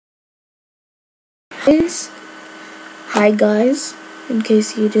Hi guys, in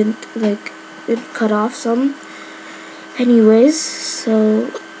case you didn't it cut off some. Anyways, so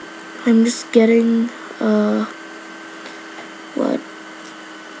I'm just getting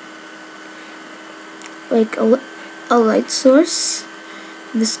like a light source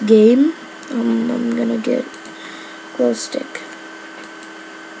in this game. I'm gonna get glow stick.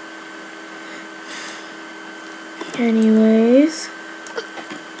 Anyways,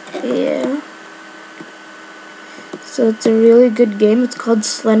 yeah. So it's a really good game. It's called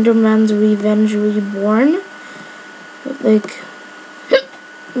Slenderman's Revenge Reborn. But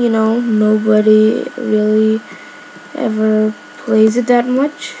nobody really ever plays it that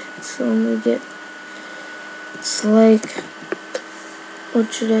much. So it's like,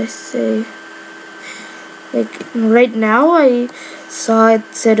 what should I say? Like right now I saw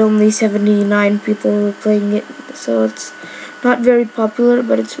it said only 79 people were playing it. So it's not very popular,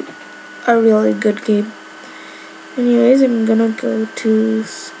 but it's a really good game. Anyways, I'm gonna go to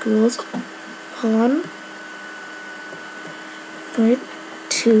schools on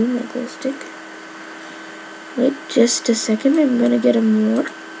to my glow stick. Wait just a second, I'm gonna get a more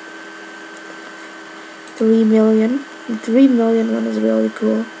 3 million. The 3 million one is really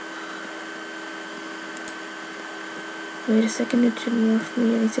cool. Wait a second, it should morph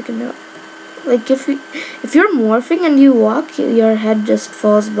me any second now. Like if you're morphing and you walk, your head just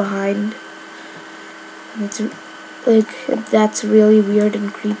falls behind. And it's that's really weird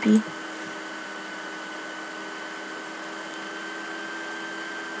and creepy.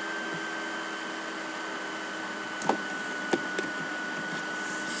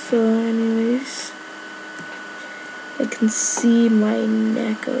 So anyways, I can see my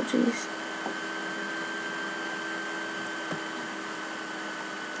neck. Oh jeez.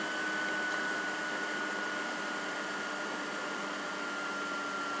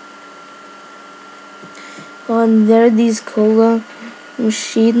 And there are these cola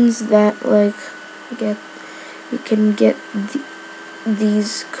machines that you can get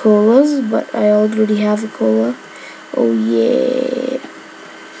these colas, but I already have a cola. Oh yeah.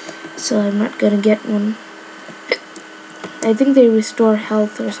 So I'm not gonna get one. I think they restore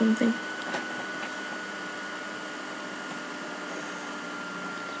health or something.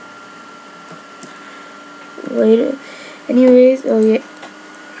 Later. Anyways, oh yeah,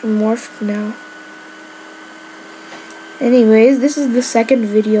 I'm morphed now. Anyways, this is the second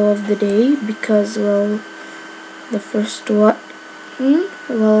video of the day because, well, the first one,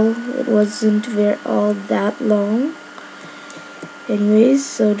 well, it wasn't all that long. Anyways,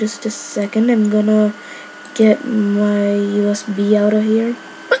 so just a second, I'm gonna get my USB out of here.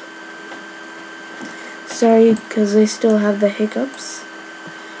 Sorry, because I still have the hiccups.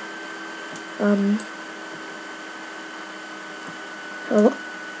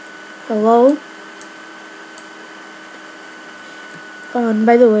 Hello? And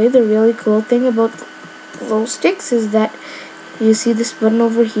by the way, the really cool thing about glow sticks is that you see this button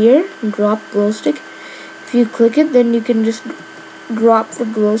over here, drop glow stick. If you click it, then you can just drop the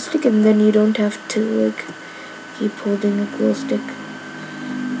glow stick, and then you don't have to keep holding a glow stick.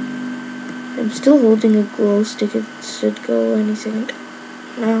 I'm still holding a glow stick. It should go any second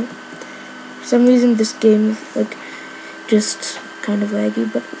now. For some reason this game is just kind of laggy,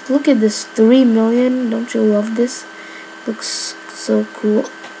 but look at this, 3 million. Don't you love this? Looks so cool.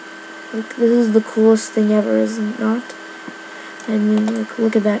 This is the coolest thing ever, is it not? I mean,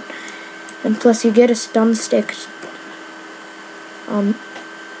 look at that. And plus you get a stun stick.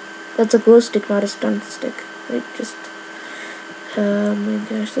 That's a glow stick, not a stun stick. Oh my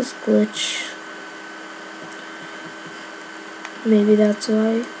gosh, this glitch. Maybe that's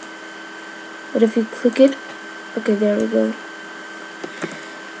why. But if you click it, okay, there we go.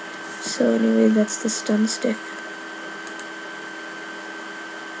 So anyway, that's the stun stick.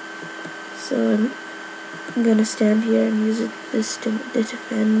 So I'm gonna stand here and use this to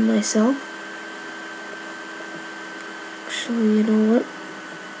defend myself. Actually, you know what?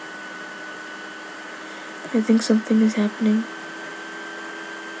 I think something is happening.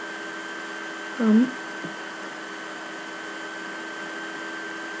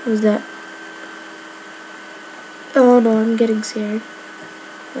 What was that? Oh no, I'm getting scared.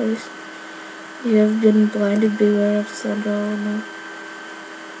 You have been blinded, beware of Slender. Oh no.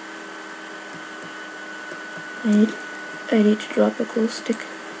 I need to drop a glow stick.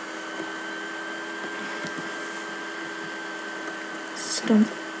 Stun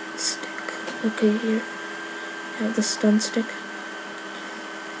stick. Okay, here. I have the stun stick.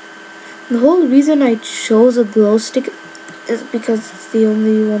 The whole reason I chose a glow stick is because it's the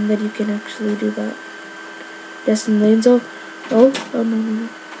only one that you can actually do that. Destin Lanes, oh no.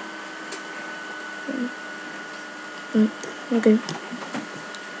 Okay.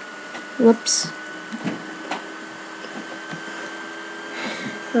 Whoops.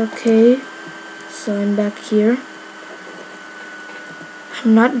 Okay. So I'm back here.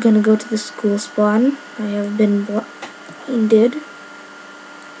 I'm not gonna go to the school spawn. I have been blinded.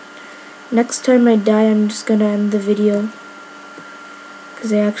 Next time I die, I'm just gonna end the video,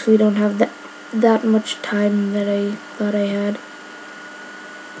 because I actually don't have that much time that I thought I had.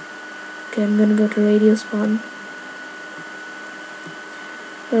 Okay, I'm gonna go to radio spawn.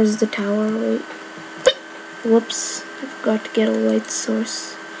 Where's the tower? Wait. Whoops. I forgot to get a light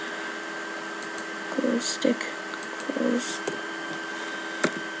source. Glow stick. Close.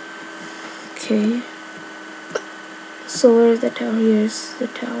 Okay. So where's the tower? Here's the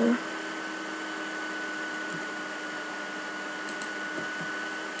tower.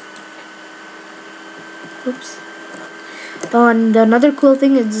 Oops. Oh, and another cool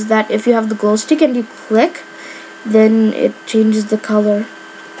thing is that if you have the glow stick and you click, then it changes the color.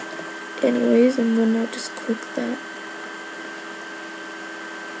 Anyways, I'm gonna just click that.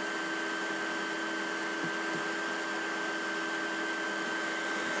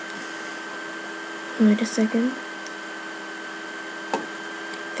 Wait a second. I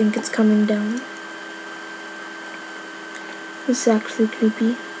think it's coming down. This is actually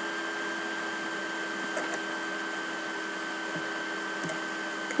creepy.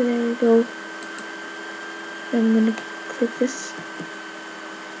 Okay, there we go. I'm gonna click this.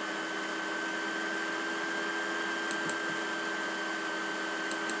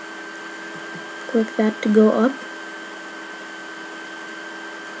 Click that to go up.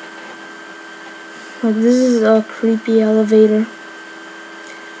 Like, this is a creepy elevator.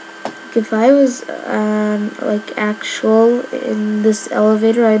 Like, if I was like actual in this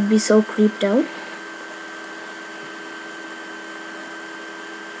elevator, I'd be so creeped out.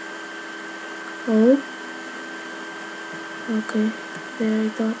 Oh. Okay. There, I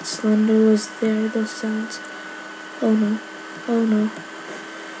thought Slender was there. Those sounds. Oh no. Oh no.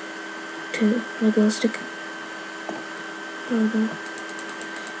 My glow stick. Oh no.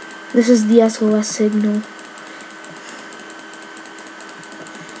 This is the SOS signal.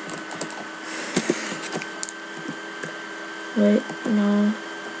 Wait, no.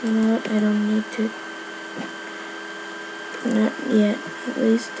 You know what? I don't need to. Not yet. At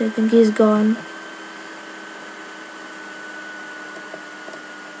least I think he's gone.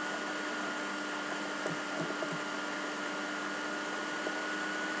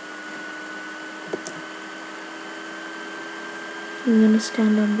 I'm gonna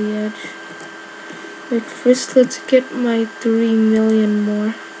stand on the edge. Wait, first let's get my 3 million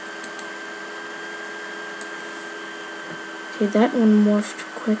more. Okay, that one morphed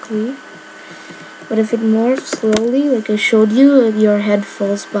quickly. But if it morphs slowly, like I showed you, your head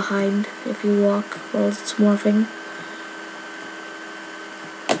falls behind if you walk while it's morphing.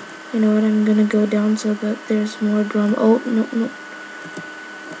 You know what, I'm gonna go down so that there's more drum. Oh, no, no.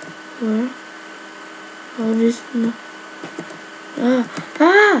 Where? I'll just, no.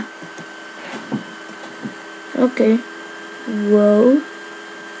 Ah! Okay. Whoa.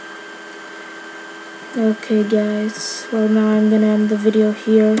 Okay, guys. Well, now I'm gonna end the video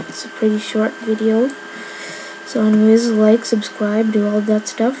here. It's a pretty short video. So anyways, like, subscribe, do all that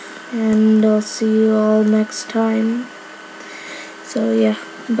stuff. And I'll see you all next time. So yeah,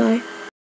 bye.